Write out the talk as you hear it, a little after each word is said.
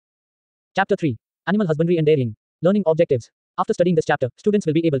Chapter 3. Animal Husbandry and Dairying. Learning Objectives. After studying this chapter, students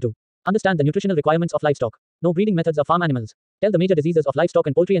will be able to understand the nutritional requirements of livestock, know breeding methods of farm animals, tell the major diseases of livestock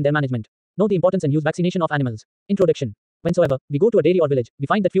and poultry and their management, know the importance and use vaccination of animals. Introduction. Whensoever we go to a dairy or village, we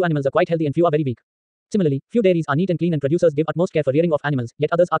find that few animals are quite healthy and few are very weak. Similarly, few dairies are neat and clean and producers give utmost care for rearing of animals,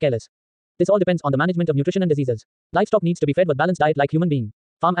 yet others are careless. This all depends on the management of nutrition and diseases. Livestock needs to be fed with balanced diet like human being.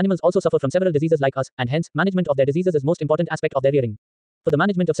 Farm animals also suffer from several diseases like us, and hence, management of their diseases is most important aspect of their rearing. For the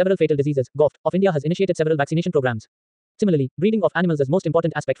management of several fatal diseases, Govt. Of India has initiated several vaccination programs. Similarly, breeding of animals is most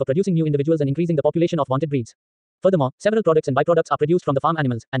important aspect for producing new individuals and increasing the population of wanted breeds. Furthermore, several products and byproducts are produced from the farm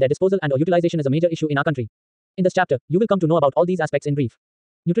animals, and their disposal and or utilization is a major issue in our country. In this chapter, you will come to know about all these aspects in brief.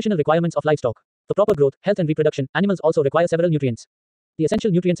 Nutritional requirements of livestock. For proper growth, health and reproduction, animals also require several nutrients. The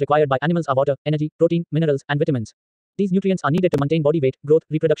essential nutrients required by animals are water, energy, protein, minerals, and vitamins. These nutrients are needed to maintain body weight, growth,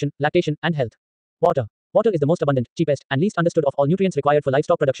 reproduction, lactation, and health. Water. Water is the most abundant, cheapest, and least understood of all nutrients required for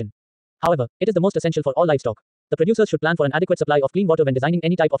livestock production. However, it is the most essential for all livestock. The producers should plan for an adequate supply of clean water when designing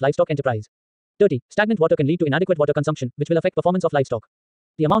any type of livestock enterprise. Dirty, stagnant water can lead to inadequate water consumption, which will affect performance of livestock.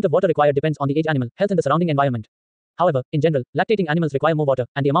 The amount of water required depends on the age animal, health and the surrounding environment. However, in general, lactating animals require more water,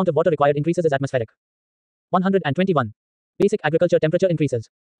 and the amount of water required increases as atmospheric. 121. Basic agriculture temperature increases.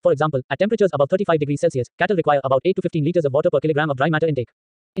 For example, at temperatures above 35 degrees Celsius, cattle require about 8 to 15 liters of water per kilogram of dry matter intake.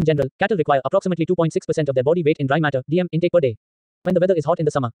 In general, cattle require approximately 2.6% of their body weight in dry matter (DM) intake per day. When the weather is hot in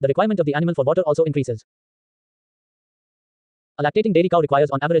the summer, the requirement of the animal for water also increases. A lactating dairy cow requires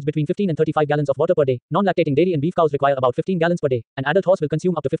on average between 15 and 35 gallons of water per day. Non-lactating dairy and beef cows require about 15 gallons per day. An adult horse will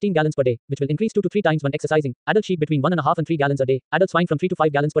consume up to 15 gallons per day, which will increase 2 to 3 times when exercising. Adult sheep between 1.5 and 3 gallons a day. Adult swine from 3 to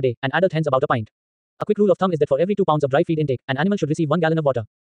 5 gallons per day, and adult hens about a pint. A quick rule of thumb is that for every 2 pounds of dry feed intake, an animal should receive 1 gallon of water.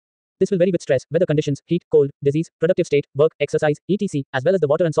 This will vary with stress, weather conditions, heat, cold, disease, productive state, work, exercise, etc., as well as the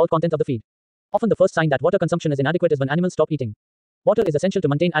water and salt content of the feed. Often the first sign that water consumption is inadequate is when animals stop eating. Water is essential to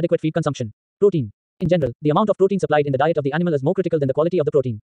maintain adequate feed consumption. Protein. In general, the amount of protein supplied in the diet of the animal is more critical than the quality of the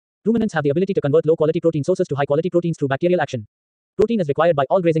protein. Ruminants have the ability to convert low-quality protein sources to high-quality proteins through bacterial action. Protein is required by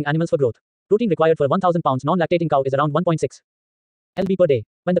all grazing animals for growth. Protein required for a 1,000 pounds non-lactating cow is around 1.6 lb per day.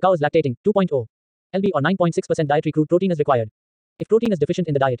 When the cow is lactating, 2.0 lb or 9.6% dietary crude protein is required. If protein is deficient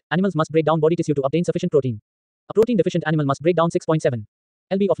in the diet, animals must break down body tissue to obtain sufficient protein. A protein-deficient animal must break down 6.7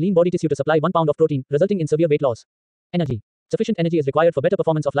 lb of lean body tissue to supply 1 pound of protein, resulting in severe weight loss. Energy. Sufficient energy is required for better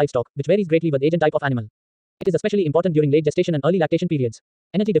performance of livestock, which varies greatly with age and type of animal. It is especially important during late gestation and early lactation periods.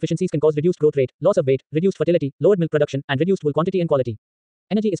 Energy deficiencies can cause reduced growth rate, loss of weight, reduced fertility, lowered milk production, and reduced wool quantity and quality.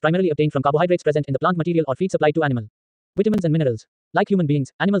 Energy is primarily obtained from carbohydrates present in the plant material or feed supplied to animal. Vitamins and minerals. Like human beings,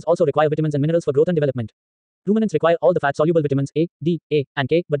 animals also require vitamins and minerals for growth and development. Ruminants require all the fat-soluble vitamins A, D, A, and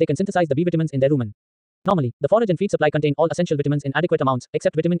K, but they can synthesize the B vitamins in their rumen. Normally, the forage and feed supply contain all essential vitamins in adequate amounts,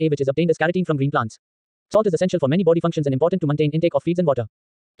 except vitamin A, which is obtained as carotene from green plants. Salt is essential for many body functions and important to maintain intake of feeds and water.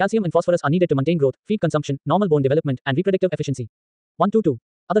 Calcium and phosphorus are needed to maintain growth, feed consumption, normal bone development, and reproductive efficiency. 122.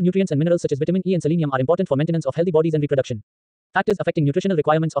 Other nutrients and minerals such as vitamin E and selenium are important for maintenance of healthy bodies and reproduction. Factors affecting nutritional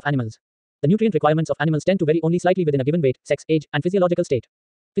requirements of animals. The nutrient requirements of animals tend to vary only slightly within a given weight, sex, age, and physiological state.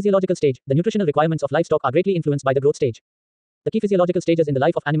 Physiological stage. The nutritional requirements of livestock are greatly influenced by the growth stage. The key physiological stages in the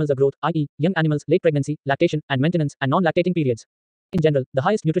life of animals are growth, i.e., young animals, late pregnancy, lactation, and maintenance, and non-lactating periods. In general, the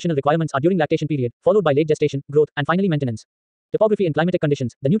highest nutritional requirements are during lactation period, followed by late gestation, growth, and finally maintenance. Topography and climatic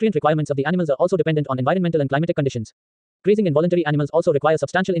conditions. The nutrient requirements of the animals are also dependent on environmental and climatic conditions. Grazing and voluntary animals also require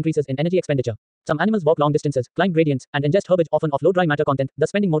substantial increases in energy expenditure. Some animals walk long distances, climb gradients, and ingest herbage often of low dry matter content, thus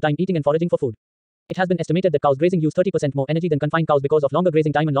spending more time eating and foraging for food. It has been estimated that cows grazing use 30% more energy than confined cows because of longer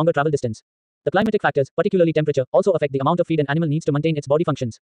grazing time and longer travel distance. The climatic factors, particularly temperature, also affect the amount of feed an animal needs to maintain its body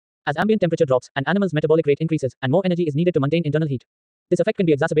functions. As ambient temperature drops, an animal's metabolic rate increases, and more energy is needed to maintain internal heat. This effect can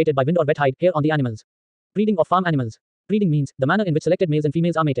be exacerbated by wind or wet hide, hair on the animals. Breeding of farm animals. Breeding means the manner in which selected males and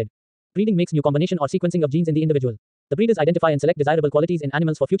females are mated. Breeding makes new combination or sequencing of genes in the individual. The breeders identify and select desirable qualities in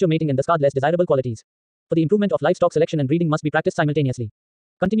animals for future mating and discard less desirable qualities. For the improvement of livestock selection and breeding must be practiced simultaneously.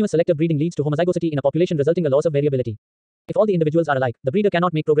 Continuous selective breeding leads to homozygosity in a population resulting in a loss of variability. If all the individuals are alike, the breeder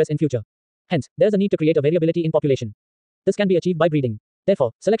cannot make progress in future. Hence, there is a need to create a variability in population. This can be achieved by breeding.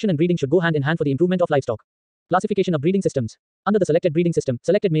 Therefore, selection and breeding should go hand in hand for the improvement of livestock. Classification of breeding systems. Under the selected breeding system,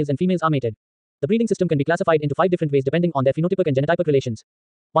 selected males and females are mated. The breeding system can be classified into 5 different ways depending on their phenotypic and genotypic relations.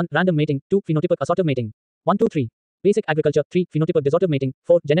 1. Random mating. 2. Phenotypic assortative mating. 1, 2, 3. Basic agriculture. 3. Phenotypic desortative mating.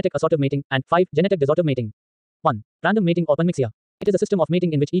 4. Genetic assortative mating. And 5. Genetic desortative mating. 1. Random mating or panmixia. It is a system of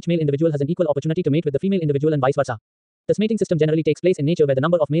mating in which each male individual has an equal opportunity to mate with the female individual and vice versa. This mating system generally takes place in nature where the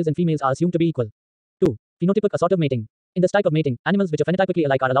number of males and females are assumed to be equal. 2. Phenotypic assortative mating. In this type of mating, animals which are phenotypically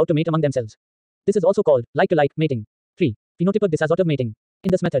alike are allowed to mate among themselves. This is also called like-to-like mating. 3. Phenotypic disassortative mating. In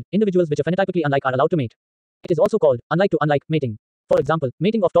this method, individuals which are phenotypically unlike are allowed to mate. It is also called unlike-to-unlike mating. For example,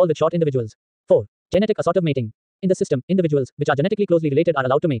 mating of tall with short individuals. 4. Genetic assortative mating. In the system, individuals which are genetically closely related are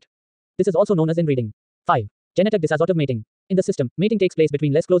allowed to mate. This is also known as inbreeding. 5. Genetic disassortative mating. In the system, mating takes place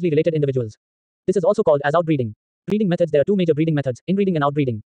between less closely related individuals. This is also called as outbreeding. Breeding methods. There are two major breeding methods, inbreeding and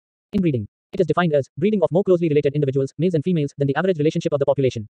outbreeding. Inbreeding. It is defined as breeding of more closely related individuals, males and females, than the average relationship of the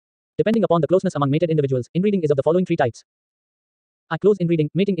population. Depending upon the closeness among mated individuals, inbreeding is of the following three types. A. Close inbreeding,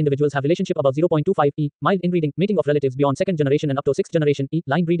 mating individuals have relationship above 0.25. E. Mild inbreeding, mating of relatives beyond second generation and up to sixth generation. E.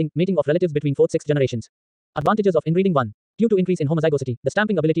 Line breeding, mating of relatives between fourth, sixth generations. Advantages of inbreeding. 1. Due to increase in homozygosity, the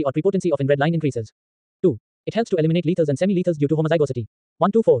stamping ability or prepotency of inbred line increases. 2. It helps to eliminate lethals and semi-lethals due to homozygosity.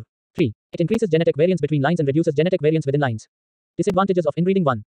 1, 2, 4. 3. It increases genetic variance between lines and reduces genetic variance within lines. Disadvantages of inbreeding.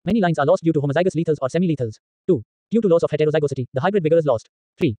 1. Many lines are lost due to homozygous lethals or semi-lethals. 2. Due to loss of heterozygosity, the hybrid vigor is lost.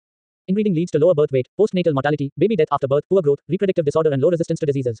 3. Inbreeding leads to lower birth weight, postnatal mortality, baby death after birth, poor growth, reproductive disorder and low resistance to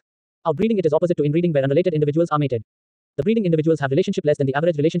diseases. Outbreeding. It is opposite to inbreeding where unrelated individuals are mated. The breeding individuals have relationship less than the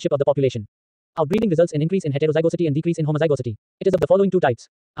average relationship of the population. Outbreeding results in increase in heterozygosity and decrease in homozygosity. It is of the following two types.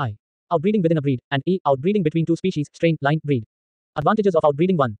 I. Outbreeding within a breed, and E. Outbreeding between two species, strain, line, breed. Advantages of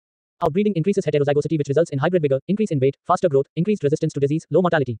outbreeding. 1. Outbreeding increases heterozygosity which results in hybrid vigor, increase in weight, faster growth, increased resistance to disease, low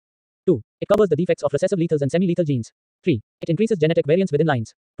mortality. 2. It covers the defects of recessive lethals and semi-lethal genes. 3. It increases genetic variance within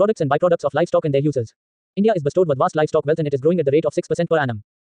lines. Products and byproducts of livestock and their uses. India is bestowed with vast livestock wealth and it is growing at the rate of 6% per annum.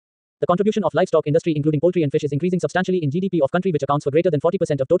 The contribution of livestock industry including poultry and fish is increasing substantially in GDP of country which accounts for greater than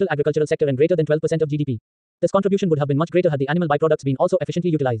 40% of total agricultural sector and greater than 12% of GDP. This contribution would have been much greater had the animal byproducts been also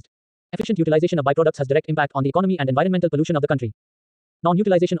efficiently utilized. Efficient utilization of byproducts has direct impact on the economy and environmental pollution of the country.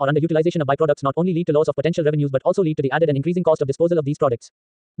 Non-utilization or underutilization of byproducts not only lead to loss of potential revenues but also lead to the added and increasing cost of disposal of these products.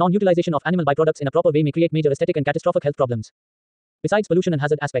 Non-utilization of animal byproducts in a proper way may create major aesthetic and catastrophic health problems. Besides pollution and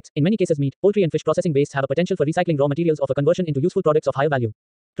hazard aspects, in many cases meat, poultry and fish processing waste have a potential for recycling raw materials or for conversion into useful products of higher value.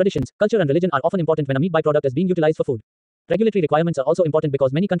 Traditions, culture and religion are often important when a meat byproduct is being utilized for food. Regulatory requirements are also important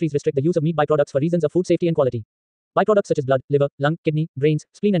because many countries restrict the use of meat byproducts for reasons of food safety and quality. Byproducts such as blood, liver, lung, kidney, brains,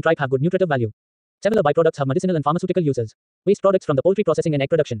 spleen and tripe have good nutritive value. Several byproducts have medicinal and pharmaceutical uses. Waste products from the poultry processing and egg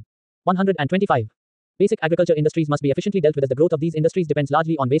production. 125. Basic agriculture industries must be efficiently dealt with as the growth of these industries depends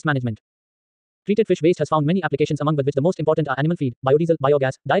largely on waste management. Treated fish waste has found many applications among which the most important are animal feed, biodiesel,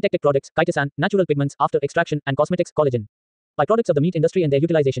 biogas, dietetic products, chitosan, natural pigments after extraction, and cosmetics, collagen. Byproducts of the meat industry and their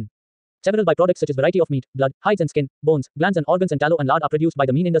utilization. Several byproducts such as variety of meat, blood, hides and skin, bones, glands and organs and tallow and lard are produced by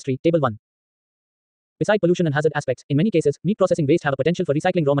the meat industry. Table 1. Beside pollution and hazard aspects, in many cases, meat processing waste have a potential for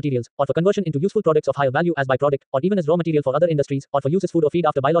recycling raw materials, or for conversion into useful products of higher value as byproduct, or even as raw material for other industries, or for use as food or feed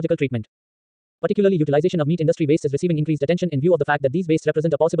after biological treatment. Particularly utilization of meat industry waste is receiving increased attention in view of the fact that these wastes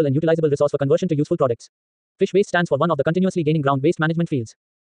represent a possible and utilizable resource for conversion to useful products. Fish waste stands for one of the continuously gaining ground waste management fields.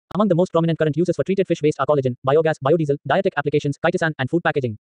 Among the most prominent current uses for treated fish waste are collagen, biogas, biodiesel, dietetic applications, chitosan, and food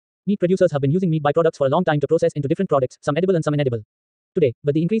packaging. Meat producers have been using meat byproducts for a long time to process into different products, some edible and some inedible. Today,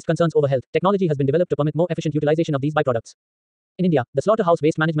 with the increased concerns over health, technology has been developed to permit more efficient utilization of these byproducts. In India, the slaughterhouse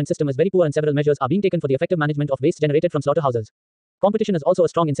waste management system is very poor and several measures are being taken for the effective management of waste generated from slaughterhouses. Competition is also a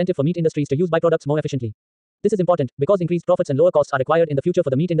strong incentive for meat industries to use byproducts more efficiently. This is important because increased profits and lower costs are required in the future for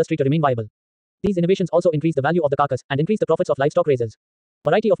the meat industry to remain viable. These innovations also increase the value of the carcass and increase the profits of livestock raisers.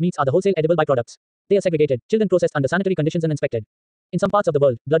 Variety of meats are the wholesale edible byproducts. They are segregated, chilled and processed under sanitary conditions and inspected. In some parts of the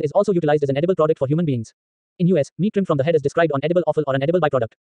world, blood is also utilized as an edible product for human beings. In US, meat trim from the head is described on edible offal or an edible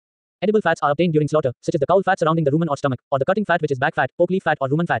byproduct. Edible fats are obtained during slaughter, such as the caul fat surrounding the rumen or stomach, or the cutting fat which is back fat, pork leaf fat or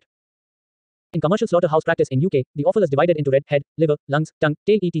rumen fat. In commercial slaughterhouse practice in UK, the offal is divided into red, head, liver, lungs, tongue,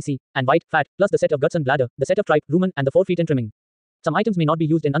 tail etc., and white, fat, plus the set of guts and bladder, the set of tripe, rumen, and the forefeet and trimming. Some items may not be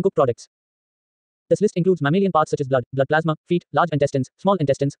used in uncooked products. This list includes mammalian parts such as blood plasma, feet, large intestines, small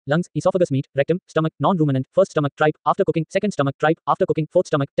intestines, lungs, esophagus meat, rectum, stomach, non-ruminant, first stomach, tripe, after cooking, second stomach, tripe, after cooking, fourth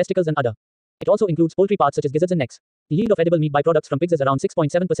stomach, testicles and other. It also includes poultry parts such as gizzards and necks. The yield of edible meat byproducts from pigs is around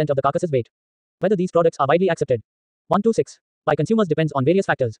 6.7% of the carcass's weight. Whether these products are widely accepted. 126. By consumers depends on various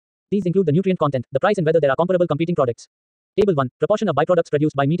factors. These include the nutrient content, the price and whether there are comparable competing products. Table 1. Proportion of byproducts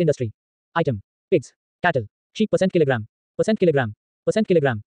produced by meat industry. Item. Pigs. Cattle. Sheep percent kilogram. Percent kilogram. Percent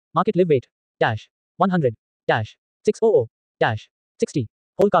kilogram. Market live weight. Dash. 100. Dash. 600. Dash. 60.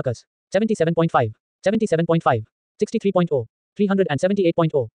 Whole carcass. 77.5. 77.5. 63.0.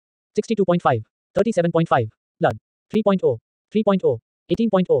 378.0. 62.5. 37.5. Blood. 3.0. 3.0.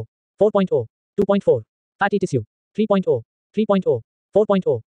 18.0. 4.0. 2.4. Fatty tissue. 3.0. 3.0.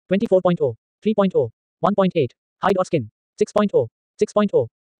 4.0. 24.0. 3.0. 1.8. Hide or skin. 6.0. 6.0.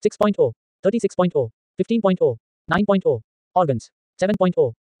 6.0. 36.0. 15.0. 9.0. Organs.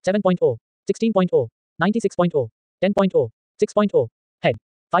 7.0. 7.0. 16.0. 96.0. 10.0. 6.0. Head.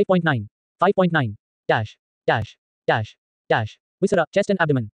 5.9. 5.9. Dash. Dash. Dash. Dash. Viscera, chest and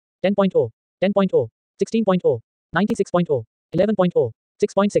abdomen. 10.0. 10.0. 16.0. 96.0. 11.0,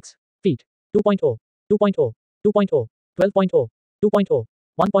 6.6, feet, 2.0, 2.0, 2.0, 12.0, 2.0,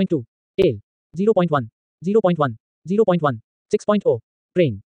 1.2, tail, 0.1, 0.1, 0.1, 6.0,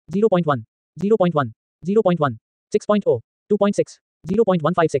 brain, 0.1, 0.1, 0.1, 6.0, 2.6,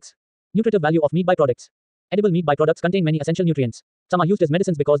 0.156. Nutritive value of meat byproducts. Edible meat byproducts contain many essential nutrients. Some are used as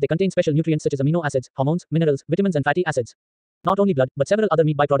medicines because they contain special nutrients such as amino acids, hormones, minerals, vitamins and fatty acids. Not only blood, but several other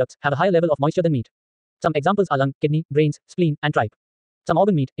meat byproducts have a higher level of moisture than meat. Some examples are lung, kidney, brains, spleen, and tripe. Some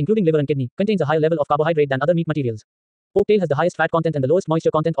organ meat, including liver and kidney, contains a higher level of carbohydrate than other meat materials. Pork tail has the highest fat content and the lowest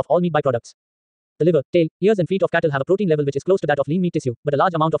moisture content of all meat byproducts. The liver, tail, ears and feet of cattle have a protein level which is close to that of lean meat tissue, but a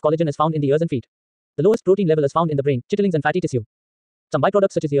large amount of collagen is found in the ears and feet. The lowest protein level is found in the brain, chitterlings and fatty tissue. Some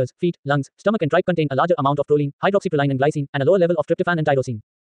byproducts such as ears, feet, lungs, stomach and tripe contain a larger amount of proline, hydroxyproline and glycine, and a lower level of tryptophan and tyrosine.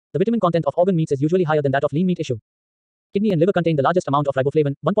 The vitamin content of organ meats is usually higher than that of lean meat tissue. Kidney and liver contain the largest amount of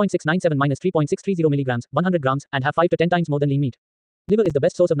riboflavin, 1.697-3.630 mg, 100 grams, and have 5 to 10 times more than lean meat. Liver is the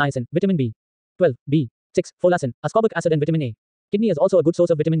best source of niacin, vitamin B12, B6, folacin, ascorbic acid and vitamin A. Kidney is also a good source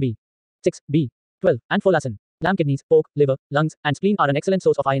of vitamin B6, B12, and folacin. Lamb kidneys, pork, liver, lungs, and spleen are an excellent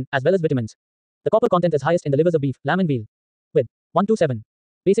source of iron, as well as vitamins. The copper content is highest in the livers of beef, lamb and veal. With 127.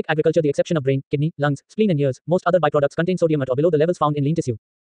 Basic agriculture, the exception of brain, kidney, lungs, spleen and ears, most other byproducts contain sodium at or below the levels found in lean tissue.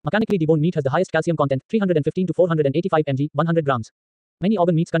 Mechanically deboned meat has the highest calcium content, 315 to 485 mg, 100 grams. Many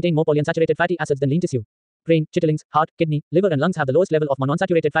organ meats contain more polyunsaturated fatty acids than lean tissue. Brain, chitterlings, heart, kidney, liver and lungs have the lowest level of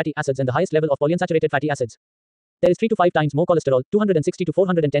monounsaturated fatty acids and the highest level of polyunsaturated fatty acids. There is 3 to 5 times more cholesterol, 260 to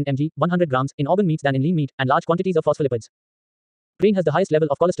 410 mg, 100 grams, in organ meats than in lean meat, and large quantities of phospholipids. Brain has the highest level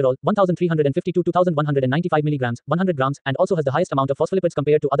of cholesterol, 1350 to 2195 mg, 100 grams, and also has the highest amount of phospholipids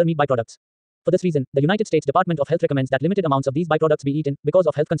compared to other meat byproducts. For this reason, the United States Department of Health recommends that limited amounts of these byproducts be eaten, because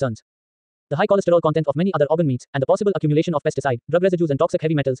of health concerns. The high cholesterol content of many other organ meats, and the possible accumulation of pesticide, drug residues and toxic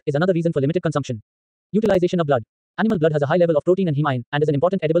heavy metals, is another reason for limited consumption. Utilization of blood. Animal blood has a high level of protein and heme iron, and is an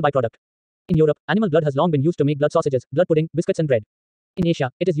important edible byproduct. In Europe, animal blood has long been used to make blood sausages, blood pudding, biscuits and bread. In Asia,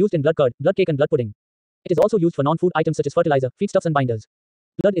 it is used in blood curd, blood cake and blood pudding. It is also used for non-food items such as fertilizer, feedstuffs and binders.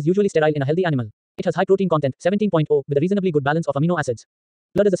 Blood is usually sterile in a healthy animal. It has high protein content, 17.0, with a reasonably good balance of amino acids.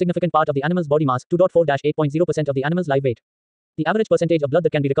 Blood is a significant part of the animal's body mass, 2.4-8.0% of the animal's live weight. The average percentage of blood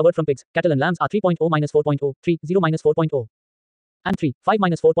that can be recovered from pigs, cattle and lambs are 3.0-4.0, 3, 0-4.0, and 3,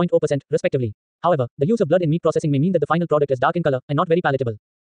 5-4.0%, respectively. However, the use of blood in meat processing may mean that the final product is dark in color and not very palatable.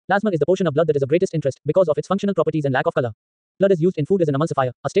 Plasma is the portion of blood that is of greatest interest because of its functional properties and lack of color. Blood is used in food as an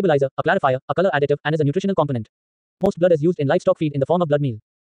emulsifier, a stabilizer, a clarifier, a color additive, and as a nutritional component. Most blood is used in livestock feed in the form of blood meal.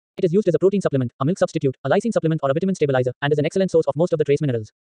 It is used as a protein supplement, a milk substitute, a lysine supplement or a vitamin stabilizer, and is an excellent source of most of the trace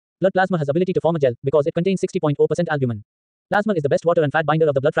minerals. Blood plasma has ability to form a gel because it contains 60.0% albumin. Plasma is the best water and fat binder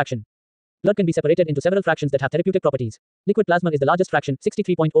of the blood fraction. Blood can be separated into several fractions that have therapeutic properties. Liquid plasma is the largest fraction,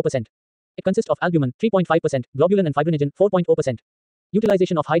 63.0%. It consists of albumin, 3.5%, globulin and fibrinogen, 4.0%.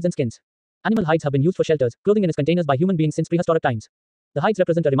 Utilization of hides and skins. Animal hides have been used for shelters, clothing and as containers by human beings since prehistoric times. The hides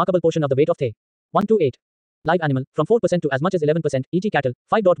represent a remarkable portion of the weight of the 1 to 8. Live animal, from 4% to as much as 11%, e.g. cattle,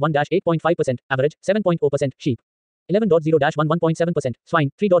 5.1-8.5%, average, 7.0%, sheep, 11.0-1.7%,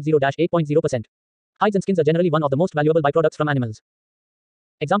 swine, 3.0-8.0%. Hides and skins are generally one of the most valuable byproducts from animals.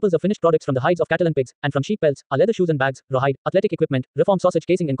 Examples of finished products from the hides of cattle and pigs, and from sheep pelts, are leather shoes and bags, rawhide, athletic equipment, reformed sausage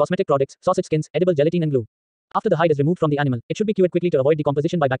casing in cosmetic products, sausage skins, edible gelatin and glue. After the hide is removed from the animal, it should be cured quickly to avoid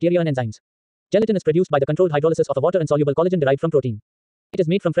decomposition by bacteria and enzymes. Gelatin is produced by the controlled hydrolysis of a water-insoluble collagen derived from protein. It is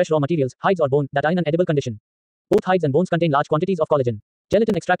made from fresh raw materials, hides or bone, that are in an edible condition. Both hides and bones contain large quantities of collagen.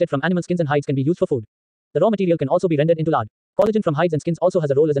 Gelatin extracted from animal skins and hides can be used for food. The raw material can also be rendered into lard. Collagen from hides and skins also has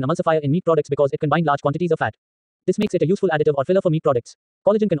a role as an emulsifier in meat products because it can bind large quantities of fat. This makes it a useful additive or filler for meat products.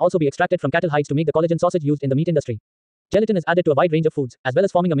 Collagen can also be extracted from cattle hides to make the collagen sausage used in the meat industry. Gelatin is added to a wide range of foods, as well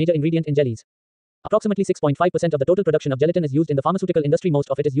as forming a major ingredient in jellies. Approximately 6.5% of the total production of gelatin is used in the pharmaceutical industry. Most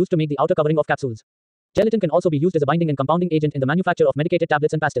of it is used to make the outer covering of capsules. Gelatin can also be used as a binding and compounding agent in the manufacture of medicated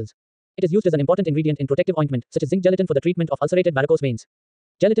tablets and pastilles. It is used as an important ingredient in protective ointment, such as zinc gelatin for the treatment of ulcerated varicose veins.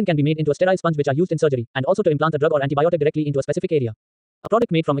 Gelatin can be made into a sterile sponge which are used in surgery, and also to implant a drug or antibiotic directly into a specific area. A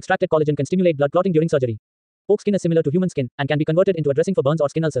product made from extracted collagen can stimulate blood clotting during surgery. Pork skin is similar to human skin, and can be converted into a dressing for burns or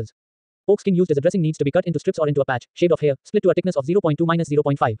skin ulcers. Pork skin used as a dressing needs to be cut into strips or into a patch, shaved off hair, split to a thickness of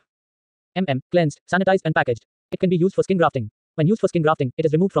 0.2-0.5 mm, cleansed, sanitized and packaged. It can be used for skin grafting. When used for skin grafting, it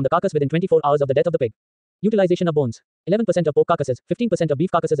is removed from the carcass within 24 hours of the death of the pig. Utilization of bones. 11% of pork carcasses, 15% of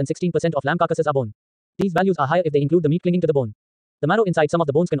beef carcasses and 16% of lamb carcasses are bone. These values are higher if they include the meat clinging to the bone. The marrow inside some of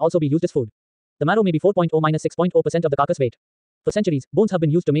the bones can also be used as food. The marrow may be 4.0-6.0% of the carcass weight. For centuries, bones have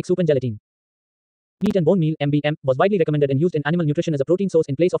been used to make soup and gelatin. Meat and bone meal (MBM) was widely recommended and used in animal nutrition as a protein source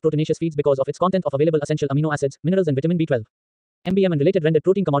in place of proteinaceous feeds because of its content of available essential amino acids, minerals and vitamin B12. MBM and related rendered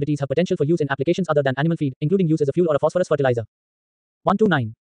protein commodities have potential for use in applications other than animal feed, including use as a fuel or a phosphorus fertilizer.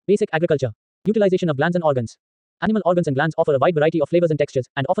 129. Basic agriculture. Utilization of glands and organs. Animal organs and glands offer a wide variety of flavors and textures,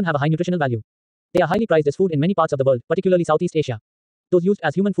 and often have a high nutritional value. They are highly prized as food in many parts of the world, particularly Southeast Asia. Those used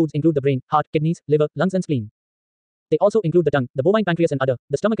as human foods include the brain, heart, kidneys, liver, lungs and spleen. They also include the tongue, the bovine pancreas and udder,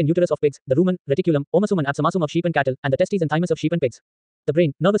 the stomach and uterus of pigs, the rumen, reticulum, omasum and apsomasum of sheep and cattle, and the testes and thymus of sheep and pigs. The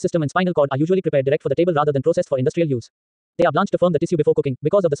brain, nervous system and spinal cord are usually prepared direct for the table rather than processed for industrial use. They are blanched to firm the tissue before cooking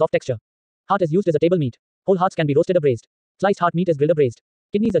because of the soft texture. Heart is used as a table meat. Whole hearts can be roasted or braised. Sliced heart meat is grilled or braised.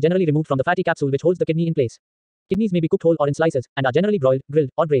 Kidneys are generally removed from the fatty capsule which holds the kidney in place. Kidneys may be cooked whole or in slices, and are generally broiled, grilled,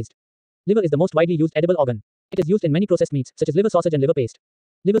 or braised. Liver is the most widely used edible organ. It is used in many processed meats, such as liver sausage and liver paste.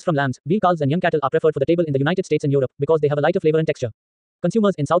 Livers from lambs, veal calves and young cattle are preferred for the table in the United States and Europe because they have a lighter flavor and texture.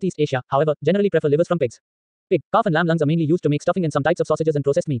 Consumers in Southeast Asia, however, generally prefer livers from pigs. Pig, calf and lamb lungs are mainly used to make stuffing and some types of sausages and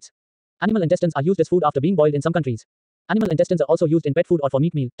processed meats. Animal intestines are used as food after being boiled in some countries. Animal intestines are also used in pet food or for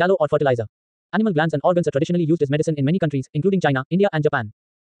meat meal, tallow or fertilizer. Animal glands and organs are traditionally used as medicine in many countries, including China, India and Japan.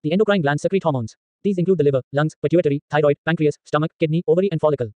 The endocrine glands secrete hormones. These include the liver, lungs, pituitary, thyroid, pancreas, stomach, kidney, ovary and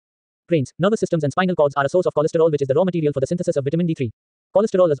follicle. Brains, nervous systems and spinal cords are a source of cholesterol which is the raw material for the synthesis of vitamin D3.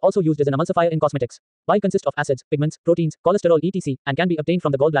 Cholesterol is also used as an emulsifier in cosmetics. Bile consists of acids, pigments, proteins, cholesterol etc. and can be obtained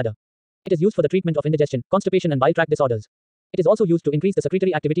from the gallbladder. It is used for the treatment of indigestion, constipation and bile tract disorders. It is also used to increase the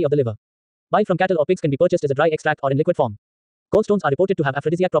secretory activity of the liver. Bile from cattle or pigs can be purchased as a dry extract or in liquid form. Gallstones are reported to have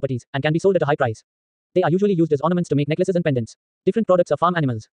aphrodisiac properties and can be sold at a high price. They are usually used as ornaments to make necklaces and pendants. Different products of farm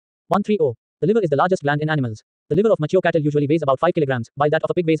animals. 130. The liver is the largest gland in animals. The liver of mature cattle usually weighs about 5 kilograms, while that of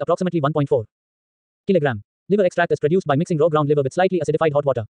a pig weighs approximately 1.4 kilogram. Liver extract is produced by mixing raw ground liver with slightly acidified hot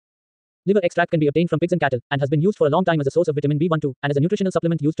water. Liver extract can be obtained from pigs and cattle, and has been used for a long time as a source of vitamin B12, and as a nutritional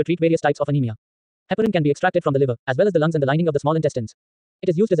supplement used to treat various types of anemia. Heparin can be extracted from the liver, as well as the lungs and the lining of the small intestines. It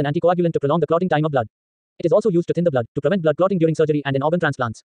is used as an anticoagulant to prolong the clotting time of blood. It is also used to thin the blood, to prevent blood clotting during surgery and in organ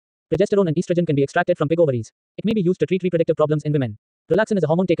transplants. Progesterone and estrogen can be extracted from pig ovaries. It may be used to treat reproductive problems in women. Relaxin is a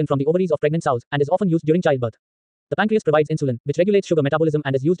hormone taken from the ovaries of pregnant sows, and is often used during childbirth. The pancreas provides insulin, which regulates sugar metabolism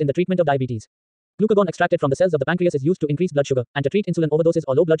and is used in the treatment of diabetes. Glucagon extracted from the cells of the pancreas is used to increase blood sugar, and to treat insulin overdoses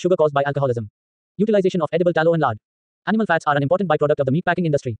or low blood sugar caused by alcoholism. Utilization of edible tallow and lard. Animal fats are an important byproduct of the meatpacking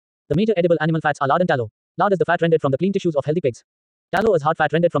industry. The major edible animal fats are lard and tallow. Lard is the fat rendered from the clean tissues of healthy pigs. Tallow is hard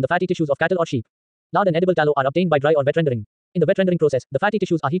fat rendered from the fatty tissues of cattle or sheep. Lard and edible tallow are obtained by dry or wet rendering. In the wet rendering process, the fatty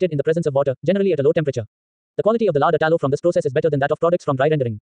tissues are heated in the presence of water, generally at a low temperature. The quality of the lard or tallow from this process is better than that of products from dry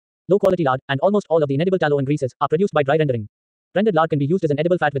rendering. Low quality lard, and almost all of the inedible tallow and greases, are produced by dry rendering. Rendered lard can be used as an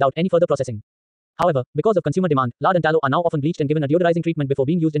edible fat without any further processing. However, because of consumer demand, lard and tallow are now often bleached and given a deodorizing treatment before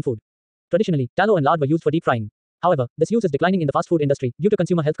being used in food. Traditionally, tallow and lard were used for deep frying. However, this use is declining in the fast food industry due to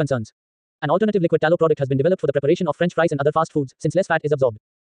consumer health concerns. An alternative liquid tallow product has been developed for the preparation of French fries and other fast foods, since less fat is absorbed.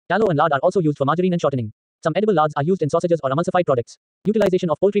 Tallow and lard are also used for margarine and shortening. Some edible lards are used in sausages or emulsified products. Utilization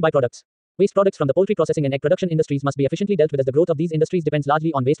of poultry byproducts. Waste products from the poultry processing and egg production industries must be efficiently dealt with, as the growth of these industries depends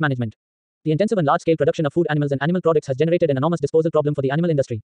largely on waste management. The intensive and large-scale production of food animals and animal products has generated an enormous disposal problem for the animal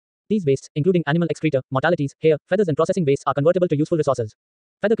industry. These wastes, including animal excreta, mortalities, hair, feathers and processing wastes, are convertible to useful resources.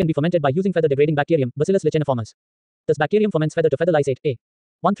 Feather can be fermented by using feather-degrading bacterium, Bacillus licheniformis. This bacterium ferments feather to feather lysate, A.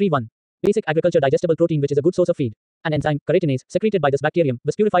 131. Basic agriculture digestible protein, which is a good source of feed. An enzyme, keratinase, secreted by this bacterium,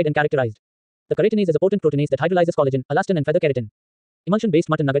 was purified and characterized. The keratinase is a potent proteinase that hydrolyzes collagen, elastin and feather keratin. Emulsion-based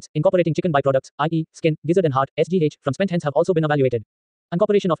mutton nuggets, incorporating chicken byproducts, i.e., skin, gizzard and heart, SGH, from spent hens have also been evaluated.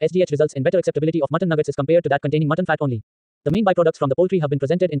 Incorporation of SGH results in better acceptability of mutton nuggets as compared to that containing mutton fat only. The main byproducts from the poultry have been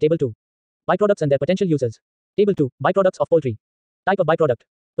presented in Table 2. Byproducts and their potential uses. Table 2. Byproducts of poultry. Type of byproduct.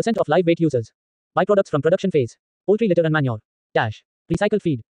 Percent of live weight uses. Byproducts from production phase. Poultry litter and manure. Dash. Recycled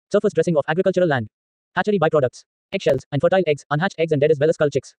feed. Surface dressing of agricultural land. Hatchery byproducts. Eggshells, and fertile eggs, unhatched eggs and dead as well as cull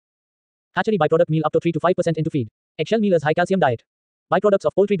chicks. Hatchery byproduct meal up to 3 to 5% into feed. Eggshell meal as high calcium diet. Byproducts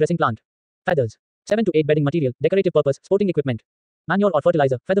of poultry dressing plant. Feathers. 7 to 8 bedding material, decorative purpose, sporting equipment. Manure or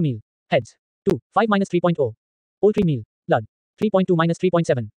fertilizer, feather meal. Heads. 2, 5 minus 3.0. Poultry meal. Blood. 3.2 minus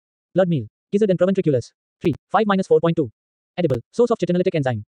 3.7. Blood meal. Gizzard and proventriculus. 3, 5 minus 4.2. Edible. Source of chitinolytic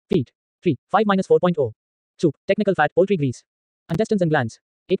enzyme. Feet. 3, 5 minus 4.0. Soup. Technical fat, poultry grease. Intestines and glands.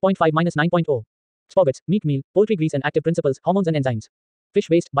 8.5 minus 9.0. Spoggets, meat meal, poultry grease and active principles, hormones and enzymes. Fish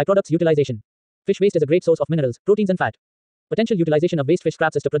waste, byproducts utilization. Fish waste is a great source of minerals, proteins and fat. Potential utilization of waste fish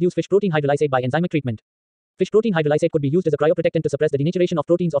scraps is to produce fish protein hydrolysate by enzymic treatment. Fish protein hydrolysate could be used as a cryoprotectant to suppress the denaturation of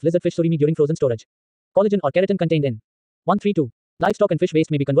proteins of lizard fish surimi during frozen storage. Collagen or keratin contained in 132. Livestock and fish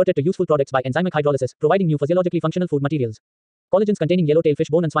waste may be converted to useful products by enzymic hydrolysis, providing new physiologically functional food materials. Collagens containing yellowtail fish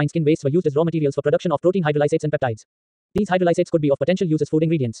bone and swine skin wastes were used as raw materials for production of protein hydrolysates and peptides. These hydrolysates could be of potential use as food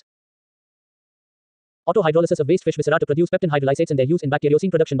ingredients. Autohydrolysis of waste fish viscera to produce peptin hydrolysates and their use in bacteriocene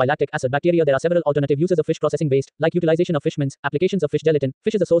production by lactic acid bacteria. There are several alternative uses of fish processing waste, like utilization of fish mince, applications of fish gelatin.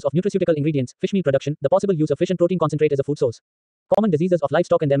 Fish is a source of nutraceutical ingredients, fish meal production, the possible use of fish and protein concentrate as a food source. Common diseases of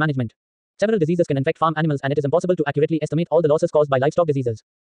livestock and their management. Several diseases can infect farm animals and it is impossible to accurately estimate all the losses caused by livestock diseases.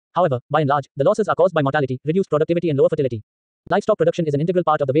 However, by and large, the losses are caused by mortality, reduced productivity and lower fertility. Livestock production is an integral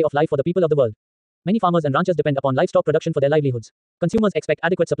part of the way of life for the people of the world. Many farmers and ranchers depend upon livestock production for their livelihoods. Consumers expect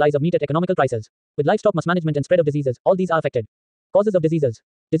adequate supplies of meat at economical prices. With livestock mismanagement and spread of diseases, all these are affected. Causes of diseases.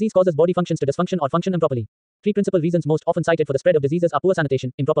 Disease causes body functions to dysfunction or function improperly. Three principal reasons most often cited for the spread of diseases are poor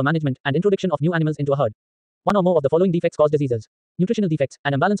sanitation, improper management, and introduction of new animals into a herd. One or more of the following defects cause diseases. Nutritional defects.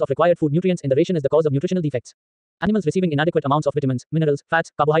 An imbalance of required food nutrients in the ration is the cause of nutritional defects. Animals receiving inadequate amounts of vitamins, minerals, fats,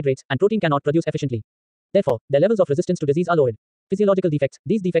 carbohydrates, and protein cannot produce efficiently. Therefore, their levels of resistance to disease are lowered. Physiological defects.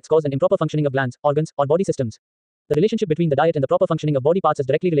 These defects cause an improper functioning of glands, organs, or body systems. The relationship between the diet and the proper functioning of body parts is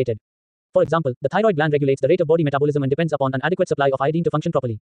directly related. For example, the thyroid gland regulates the rate of body metabolism and depends upon an adequate supply of iodine to function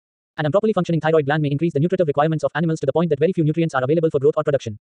properly. An improperly functioning thyroid gland may increase the nutritive requirements of animals to the point that very few nutrients are available for growth or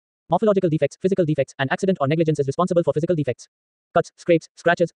production. Morphological defects. Physical defects. An accident or negligence is responsible for physical defects. Cuts, scrapes,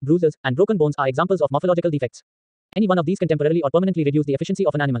 scratches, bruises, and broken bones are examples of morphological defects. Any one of these can temporarily or permanently reduce the efficiency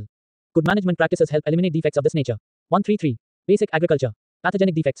of an animal. Good management practices help eliminate defects of this nature. 133. Basic agriculture.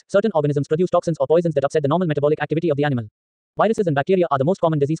 Pathogenic defects. Certain organisms produce toxins or poisons that upset the normal metabolic activity of the animal. Viruses and bacteria are the most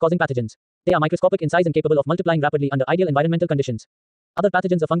common disease-causing pathogens. They are microscopic in size and capable of multiplying rapidly under ideal environmental conditions. Other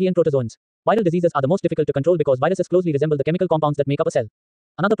pathogens are fungi and protozoans. Viral diseases are the most difficult to control because viruses closely resemble the chemical compounds that make up a cell.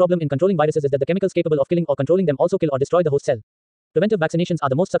 Another problem in controlling viruses is that the chemicals capable of killing or controlling them also kill or destroy the host cell. Preventive vaccinations are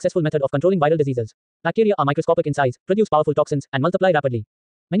the most successful method of controlling viral diseases. Bacteria are microscopic in size, produce powerful toxins, and multiply rapidly.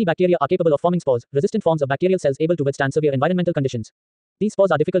 Many bacteria are capable of forming spores, resistant forms of bacterial cells able to withstand severe environmental conditions. These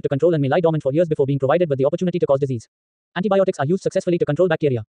spores are difficult to control and may lie dormant for years before being provided with the opportunity to cause disease. Antibiotics are used successfully to control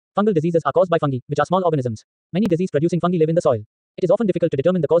bacteria. Fungal diseases are caused by fungi, which are small organisms. Many disease-producing fungi live in the soil. It is often difficult to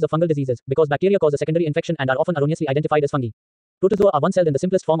determine the cause of fungal diseases because bacteria cause a secondary infection and are often erroneously identified as fungi. Protozoa are one-celled in the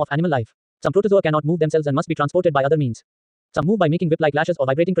simplest form of animal life. Some protozoa cannot move themselves and must be transported by other means. Some move by making whip-like lashes or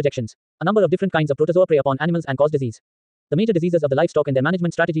vibrating projections. A number of different kinds of protozoa prey upon animals and cause disease. The major diseases of the livestock and their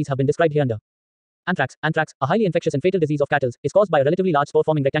management strategies have been described hereunder. Anthrax. Anthrax, a highly infectious and fatal disease of cattle, is caused by a relatively large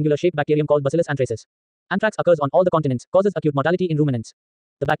spore-forming rectangular-shaped bacterium called Bacillus anthracis. Anthrax occurs on all the continents, causes acute mortality in ruminants.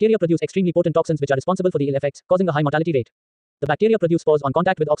 The bacteria produce extremely potent toxins which are responsible for the ill effects, causing a high mortality rate. The bacteria produce spores on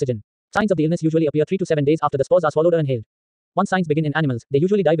contact with oxygen. Signs of the illness usually appear 3 to 7 days after the spores are swallowed or inhaled. Once signs begin in animals, they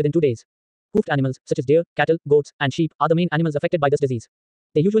usually die within 2 days. Hoofed animals, such as deer, cattle, goats, and sheep, are the main animals affected by this disease.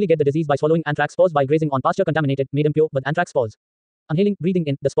 They usually get the disease by swallowing anthrax spores while grazing on pasture contaminated, made impure with anthrax spores. Inhaling, breathing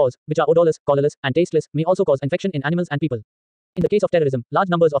in the spores, which are odorless, colorless, and tasteless, may also cause infection in animals and people. In the case of terrorism, large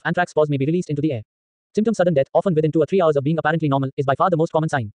numbers of anthrax spores may be released into the air. Symptoms: sudden death, often within 2 or 3 hours of being apparently normal, is by far the most common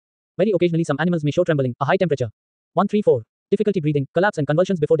sign. Very occasionally some animals may show trembling, a high temperature. 134. Difficulty breathing, collapse and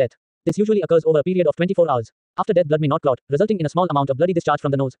convulsions before death. This usually occurs over a period of 24 hours. After death, blood may not clot, resulting in a small amount of bloody discharge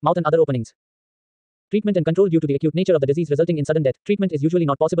from the nose, mouth and other openings. Treatment and control: due to the acute nature of the disease resulting in sudden death, treatment is usually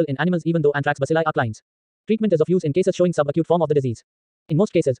not possible in animals even though anthrax bacilli are clines. Treatment is of use in cases showing subacute form of the disease. In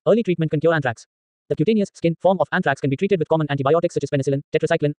most cases, early treatment can cure anthrax. The cutaneous, skin, form of anthrax can be treated with common antibiotics such as penicillin,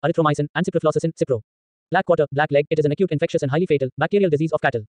 tetracycline, erythromycin, and ciprofloxacin, Cipro. Black quarter, black leg, it is an acute infectious and highly fatal, bacterial disease of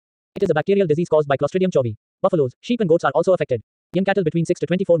cattle. It is a bacterial disease caused by Clostridium chauvi. Buffaloes, sheep and goats are also affected. Young cattle between 6 to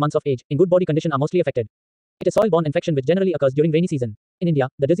 24 months of age, in good body condition, are mostly affected. It is soil-borne infection which generally occurs during rainy season. In India,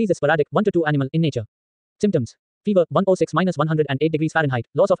 the disease is sporadic, 1 to 2 animal in nature. Symptoms: fever, 106-108 degrees Fahrenheit,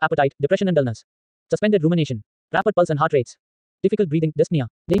 loss of appetite, depression and dullness. Suspended rumination. Rapid pulse and heart rates. Difficult breathing, dyspnea.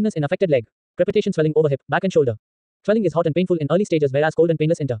 Lameness in affected leg. Crepitation, swelling over hip, back and shoulder. Swelling is hot and painful in early stages whereas cold and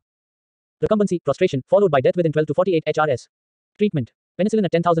painless enter. Recumbency, prostration, followed by death within 12 to 48 HRS. Treatment: penicillin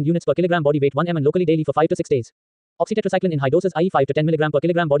at 10,000 units per kilogram body weight 1 m and locally daily for 5 to 6 days. Oxytetracycline in high doses, i.e. 5 to 10 mg per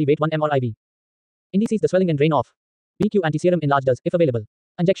kilogram body weight 1 m or IV. Indices: the swelling and drain off. BQ antiserum in large dose, if available.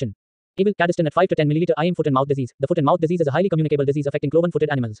 Injection: Avil cadistin at 5 to 10 ml IM. Foot and mouth disease. The foot and mouth disease is a highly communicable disease affecting cloven-footed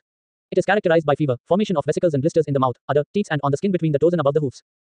animals. It is characterized by fever, formation of vesicles and blisters in the mouth, udder, teats and on the skin between the toes and above the hoofs.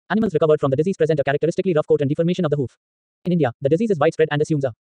 Animals recovered from the disease present a characteristically rough coat and deformation of the hoof. In India, the disease is widespread and assumes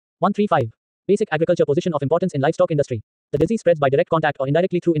a 135. Basic agriculture position of importance in livestock industry. The disease spreads by direct contact or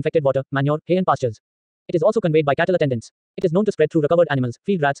indirectly through infected water, manure, hay and pastures. It is also conveyed by cattle attendants. It is known to spread through recovered animals,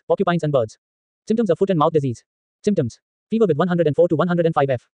 field rats, porcupines and birds. Symptoms of foot and mouth disease. Symptoms: fever with 104 to 105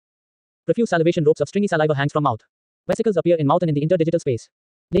 F. Profuse salivation, ropes of stringy saliva hangs from mouth. Vesicles appear in mouth and in the interdigital space.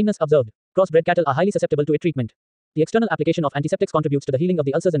 Lameness observed. Crossbred cattle are highly susceptible to it treatment. The external application of antiseptics contributes to the healing of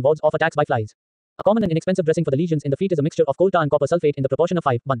the ulcers and wards off attacks by flies. A common and inexpensive dressing for the lesions in the feet is a mixture of coal tar and copper sulfate in the proportion of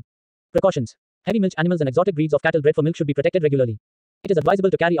 5:1. Precautions: heavy milch animals and exotic breeds of cattle bred for milk should be protected regularly. It is advisable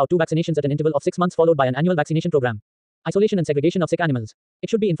to carry out 2 vaccinations at an interval of 6 months followed by an annual vaccination program. Isolation and segregation of sick animals. It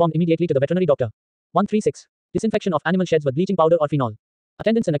should be informed immediately to the veterinary doctor. 136. Disinfection of animal sheds with bleaching powder or phenol.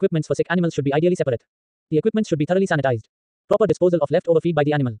 Attendants and equipments for sick animals should be ideally separate. The equipment should be thoroughly sanitized. Proper disposal of leftover feed by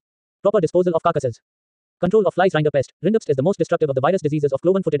the animal. Proper disposal of carcasses. Control of flies rinder pest. Rinderpest is the most destructive of the virus diseases of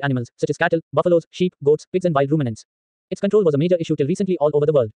cloven-footed animals, such as cattle, buffaloes, sheep, goats, pigs and wild ruminants. Its control was a major issue till recently all over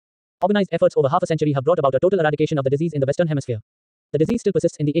the world. Organized efforts over half a century have brought about a total eradication of the disease in the Western Hemisphere. The disease still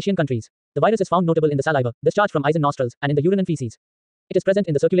persists in the Asian countries. The virus is found notable in the saliva, discharge from eyes and nostrils, and in the urine and feces. It is present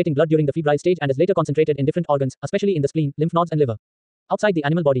in the circulating blood during the febrile stage and is later concentrated in different organs, especially in the spleen, lymph nodes and liver. Outside the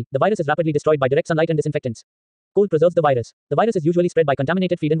animal body, the virus is rapidly destroyed by direct sunlight and disinfectants. Cold preserves the virus. The virus is usually spread by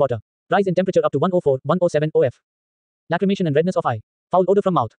contaminated feed and water. Rise in temperature up to 104-107 OF. Lacrimation and redness of eye. Foul odor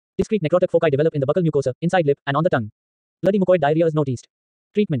from mouth. Discrete necrotic foci develop in the buccal mucosa, inside lip, and on the tongue. Bloody mucoid diarrhea is noticed.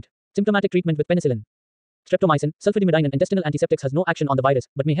 Treatment. Symptomatic treatment with penicillin. Streptomycin, sulfidimidine and intestinal antiseptics has no action on the virus,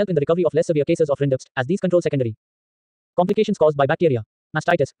 but may help in the recovery of less severe cases of rinderpest, as these control secondary complications caused by bacteria.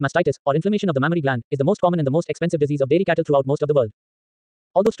 Mastitis, or inflammation of the mammary gland, is the most common and the most expensive disease of dairy cattle throughout most of the world.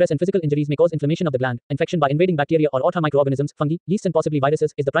 Although stress and physical injuries may cause inflammation of the gland, infection by invading bacteria or other microorganisms, fungi, yeasts and possibly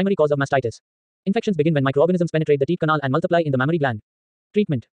viruses is the primary cause of mastitis. Infections begin when microorganisms penetrate the teat canal and multiply in the mammary gland.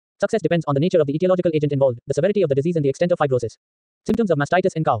 Treatment. Success depends on the nature of the etiological agent involved, the severity of the disease and the extent of fibrosis. Symptoms of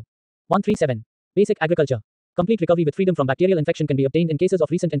mastitis in cow. 137. Basic agriculture. Complete recovery with freedom from bacterial infection can be obtained in cases of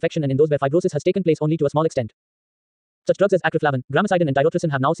recent infection and in those where fibrosis has taken place only to a small extent. Such drugs as acreflavin, gramicidin and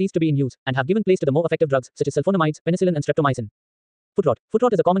tiotrosin have now ceased to be in use, and have given place to the more effective drugs, such as sulfonamides, penicillin and streptomycin. Foot rot. Foot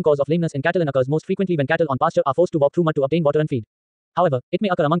rot is a common cause of lameness in cattle and occurs most frequently when cattle on pasture are forced to walk through mud to obtain water and feed. However, it may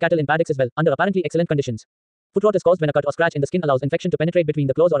occur among cattle in paddocks as well, under apparently excellent conditions. Foot rot is caused when a cut or scratch in the skin allows infection to penetrate between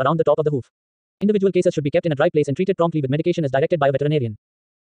the claws or around the top of the hoof. Individual cases should be kept in a dry place and treated promptly with medication as directed by a veterinarian.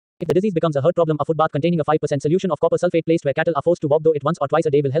 If the disease becomes a herd problem, a foot bath containing a 5% solution of copper sulfate placed where cattle are forced to walk through it once or twice a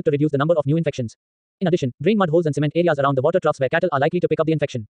day will help to reduce the number of new infections. In addition, drain mud holes and cement areas around the water troughs where cattle are likely to pick up the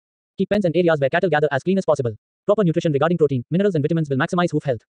infection. Keep pens and areas where cattle gather as clean as possible. Proper nutrition regarding protein, minerals and vitamins will maximize hoof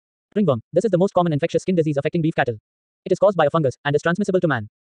health. Ringworm. This is the most common infectious skin disease affecting beef cattle. It is caused by a fungus and is transmissible to man.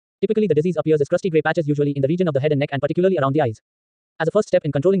 Typically the disease appears as crusty gray patches usually in the region of the head and neck and particularly around the eyes. As a first step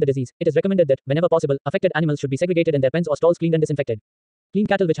in controlling the disease, it is recommended that, whenever possible, affected animals should be segregated and their pens or stalls cleaned and disinfected. Clean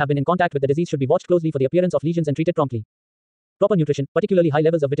cattle which have been in contact with the disease should be watched closely for the appearance of lesions and treated promptly. Proper nutrition, particularly high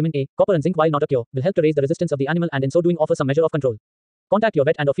levels of vitamin A, copper and zinc while not a cure, will help to raise the resistance of the animal and in so doing offer some measure of control. Contact your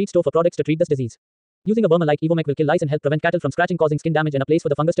vet and or feed store for products to treat this disease. Using a wormer like Evomec will kill lice and help prevent cattle from scratching, causing skin damage and a place for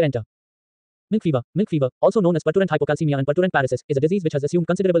the fungus to enter. Milk fever, also known as parturient hypocalcemia and parturient paresis, is a disease which has assumed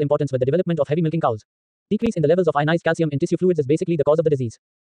considerable importance with the development of heavy milking cows. Decrease in the levels of ionized calcium in tissue fluids is basically the cause of the disease.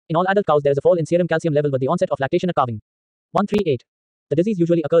 In all adult cows there is a fall in serum calcium level with the onset of lactation at calving. 138. The disease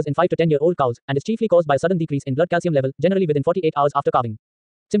usually occurs in 5 to 10-year-old cows and is chiefly caused by a sudden decrease in blood calcium level, generally within 48 hours after calving.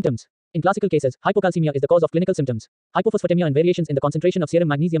 Symptoms. In classical cases, hypocalcemia is the cause of clinical symptoms. Hypophosphatemia and variations in the concentration of serum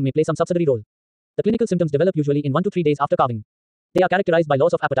magnesium may play some subsidiary role. The clinical symptoms develop usually in 1 to 3 days after calving. They are characterized by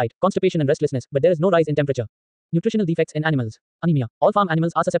loss of appetite, constipation and restlessness, but there is no rise in temperature. Nutritional defects in animals. Anemia. All farm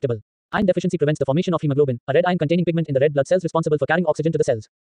animals are susceptible. Iron deficiency prevents the formation of hemoglobin, a red iron-containing pigment in the red blood cells responsible for carrying oxygen to the cells.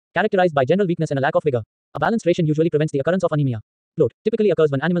 Characterized by general weakness and a lack of vigor. A balanced ration usually prevents the occurrence of anemia. Bloat typically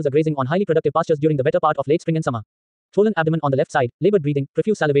occurs when animals are grazing on highly productive pastures during the wetter part of late spring and summer. Swollen abdomen on the left side, labored breathing,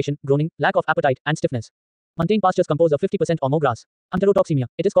 profuse salivation, groaning, lack of appetite, and stiffness. Montane pastures composed of 50% or more grass. Enterotoxemia.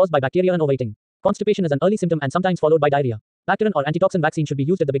 It is caused by bacteria and overeating. Constipation is an early symptom and sometimes followed by diarrhea. Bacterian or antitoxin vaccine should be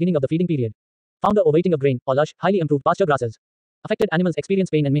used at the beginning of the feeding period. Founder overeating of grain or lush, highly improved pasture grasses. Affected animals experience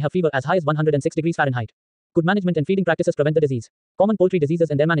pain and may have fever as high as 106 degrees Fahrenheit. Good management and feeding practices prevent the disease. Common poultry diseases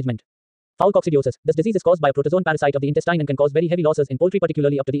and their management. Fowl coccidiosis. This disease is caused by a protozoan parasite of the intestine and can cause very heavy losses in poultry,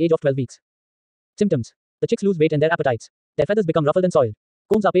 particularly up to the age of 12 weeks. Symptoms. The chicks lose weight and their appetites. Their feathers become ruffled and soiled.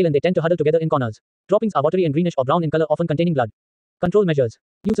 Combs are pale and they tend to huddle together in corners. Droppings are watery and greenish or brown in color, often containing blood. Control measures.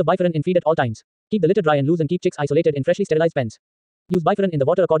 Use of bifurine in feed at all times. Keep the litter dry and loose and keep chicks isolated in freshly sterilized pens. Use bifurine in the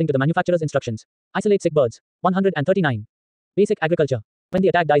water according to the manufacturer's instructions. Isolate sick birds. 139. Basic agriculture. When the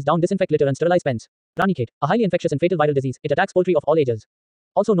attack dies down, disinfect litter and sterilize pens. Ranicate, a highly infectious and fatal viral disease, it attacks poultry of all ages.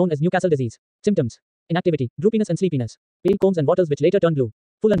 Also known as Newcastle disease. Symptoms. Inactivity, droopiness and sleepiness. Pale combs and wattles which later turn blue.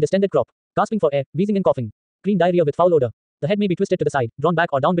 Full and distended crop. Gasping for air, wheezing and coughing. Green diarrhea with foul odor. The head may be twisted to the side, drawn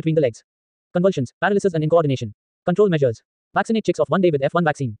back or down between the legs. Convulsions, paralysis and incoordination. Control measures. Vaccinate chicks of 1 day with F1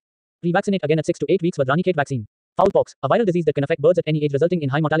 vaccine. Revaccinate again at 6 to 8 weeks with Ranicate vaccine. Fowl pox, a viral disease that can affect birds at any age resulting in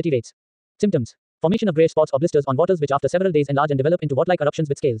high mortality rates. Symptoms. Formation of grayish spots or blisters on wattles which after several days enlarge and develop into wart-like eruptions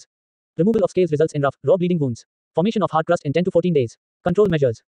with scales. Removal of scales results in rough, raw bleeding wounds. Formation of hard crust in 10 to 14 days. Control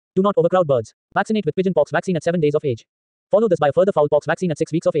measures. Do not overcrowd birds. Vaccinate with pigeon pox vaccine at 7 days of age. Follow this by a further fowl pox vaccine at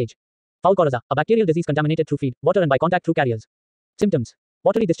 6 weeks of age. Fowl coryza, a bacterial disease contaminated through feed, water and by contact through carriers. Symptoms.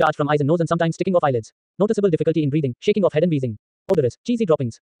 Watery discharge from eyes and nose and sometimes sticking of eyelids. Noticeable difficulty in breathing, shaking of head and wheezing. Odorous, cheesy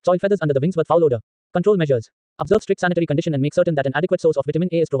droppings. Soil feathers under the wings with foul odor. Control measures. Observe strict sanitary condition and make certain that an adequate source of vitamin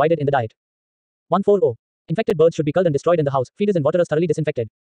A is provided in the diet. 140. Infected birds should be culled and destroyed in the house. Feeders and waterers thoroughly disinfected.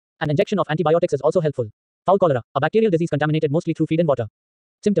 An injection of antibiotics is also helpful. Fowl cholera, a bacterial disease contaminated mostly through feed and water.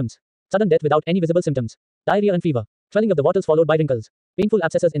 Symptoms. Sudden death without any visible symptoms. Diarrhea and fever. Swelling of the wattles followed by wrinkles. Painful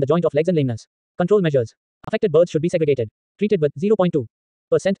abscesses in the joint of legs and lameness. Control measures. Affected birds should be segregated. Treated with 0.2%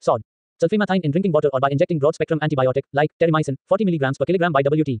 sod. Sulfamethyne in drinking water or by injecting broad-spectrum antibiotic, like terramycin, 40 mg per kilogram by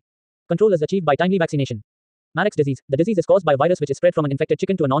WT. Control is achieved by timely vaccination. Marek's disease. The disease is caused by a virus which is spread from an infected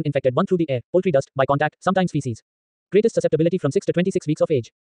chicken to a non-infected one through the air, poultry dust, by contact, sometimes feces. Greatest susceptibility from 6 to 26 weeks of age.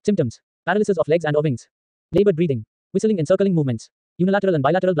 Symptoms. Paralysis of legs and or wings. Labored breathing. Whistling and circling movements. Unilateral and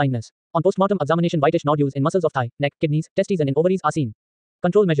bilateral blindness. On postmortem examination, whitish nodules in muscles of thigh, neck, kidneys, testes and in ovaries are seen.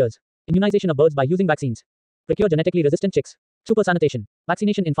 Control measures. Immunization of birds by using vaccines. Procure genetically resistant chicks. Super sanitation.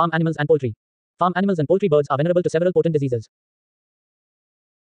 Vaccination in farm animals and poultry. Farm animals and poultry birds are vulnerable to several potent diseases.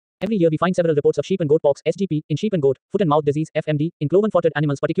 Every year we find several reports of sheep and goat pox (SGP) in sheep and goat, foot and mouth disease (FMD) in cloven-footed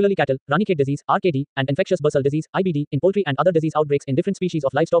animals, particularly cattle, ranicate disease (RKD), and infectious bursal disease (IBD) in poultry, and other disease outbreaks in different species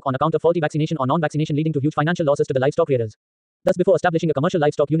of livestock on account of faulty vaccination or non-vaccination, leading to huge financial losses to the livestock rearers. Thus, before establishing a commercial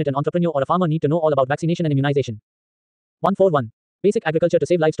livestock unit, an entrepreneur or a farmer need to know all about vaccination and immunization. 141. Basic agriculture to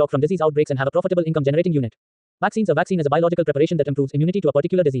save livestock from disease outbreaks and have a profitable income-generating unit. Vaccines. A vaccine is a biological preparation that improves immunity to a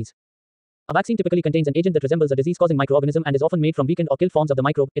particular disease. A vaccine typically contains an agent that resembles a disease-causing microorganism and is often made from weakened or killed forms of the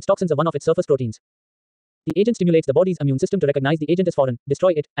microbe, its toxins, or one of its surface proteins. The agent stimulates the body's immune system to recognize the agent is foreign, destroy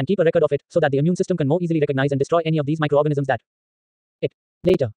it, and keep a record of it, so that the immune system can more easily recognize and destroy any of these microorganisms that it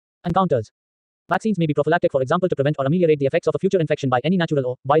later encounters. Vaccines may be prophylactic, for example, to prevent or ameliorate the effects of a future infection by any natural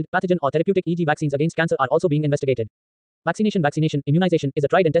or wild pathogen, or therapeutic, e.g. vaccines against cancer are also being investigated. Vaccination, immunization, is a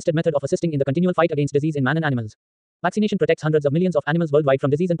tried and tested method of assisting in the continual fight against disease in man and animals. Vaccination protects hundreds of millions of animals worldwide from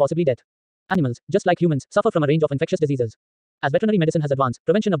disease and possibly death. Animals, just like humans, suffer from a range of infectious diseases. As veterinary medicine has advanced,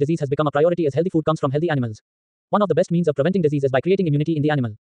 prevention of disease has become a priority as healthy food comes from healthy animals. One of the best means of preventing disease is by creating immunity in the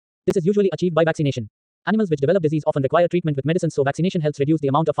animal. This is usually achieved by vaccination. Animals which develop disease often require treatment with medicines, so vaccination helps reduce the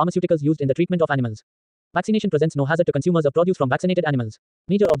amount of pharmaceuticals used in the treatment of animals. Vaccination presents no hazard to consumers of produce from vaccinated animals.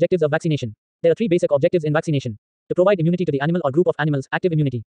 Major objectives of vaccination. There are three basic objectives in vaccination. To provide immunity to the animal or group of animals, active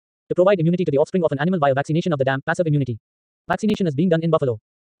immunity. To provide immunity to the offspring of an animal via vaccination of the dam, passive immunity. Vaccination is being done in buffalo.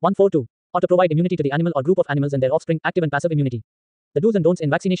 142. Or to provide immunity to the animal or group of animals and their offspring, active and passive immunity. The do's and don'ts in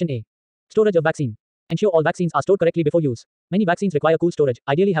vaccination. A. Storage of vaccine. Ensure all vaccines are stored correctly before use. Many vaccines require cool storage.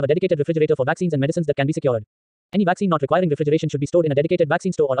 Ideally have a dedicated refrigerator for vaccines and medicines that can be secured. Any vaccine not requiring refrigeration should be stored in a dedicated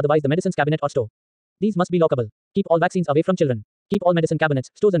vaccine store or otherwise the medicines cabinet or store. These must be lockable. Keep all vaccines away from children. Keep all medicine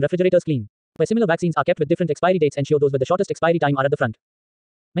cabinets, stores and refrigerators clean. Where similar vaccines are kept with different expiry dates, ensure those with the shortest expiry time are at the front.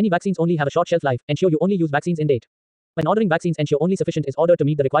 Many vaccines only have a short shelf life. Ensure you only use vaccines in date. When ordering vaccines, ensure only sufficient is ordered to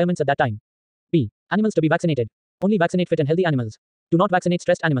meet the requirements at that time. B. Animals to be vaccinated. Only vaccinate fit and healthy animals. Do not vaccinate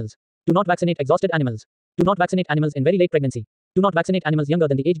stressed animals. Do not vaccinate exhausted animals. Do not vaccinate animals in very late pregnancy. Do not vaccinate animals younger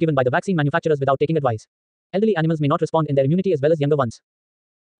than the age given by the vaccine manufacturers without taking advice. Elderly animals may not respond in their immunity as well as younger ones.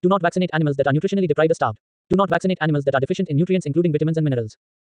 Do not vaccinate animals that are nutritionally deprived or starved. Do not vaccinate animals that are deficient in nutrients including vitamins and minerals.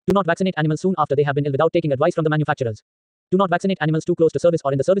 Do not vaccinate animals soon after they have been ill without taking advice from the manufacturers. Do not vaccinate animals too close to service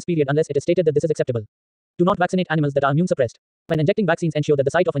or in the service period unless it is stated that this is acceptable. Do not vaccinate animals that are immune suppressed. When injecting vaccines, ensure that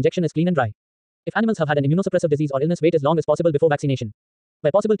the site of injection is clean and dry. If animals have had an immunosuppressive disease or illness, wait as long as possible before vaccination.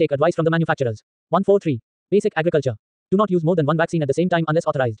 Where possible, take advice from the manufacturers. 143. Basic agriculture. Do not use more than one vaccine at the same time unless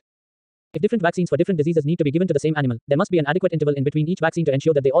authorized. If different vaccines for different diseases need to be given to the same animal, there must be an adequate interval in between each vaccine to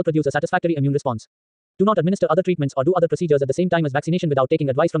ensure that they all produce a satisfactory immune response. Do not administer other treatments or do other procedures at the same time as vaccination without taking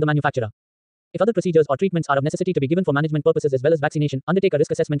advice from the manufacturer. If other procedures or treatments are of necessity to be given for management purposes as well as vaccination, undertake a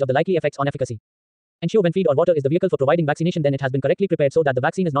risk assessment of the likely effects on efficacy. Ensure when feed or water is the vehicle for providing vaccination, then it has been correctly prepared so that the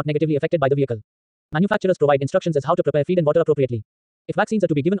vaccine is not negatively affected by the vehicle. Manufacturers provide instructions as how to prepare feed and water appropriately. If vaccines are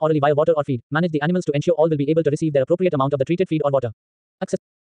to be given orally via water or feed, manage the animals to ensure all will be able to receive their appropriate amount of the treated feed or water. Access.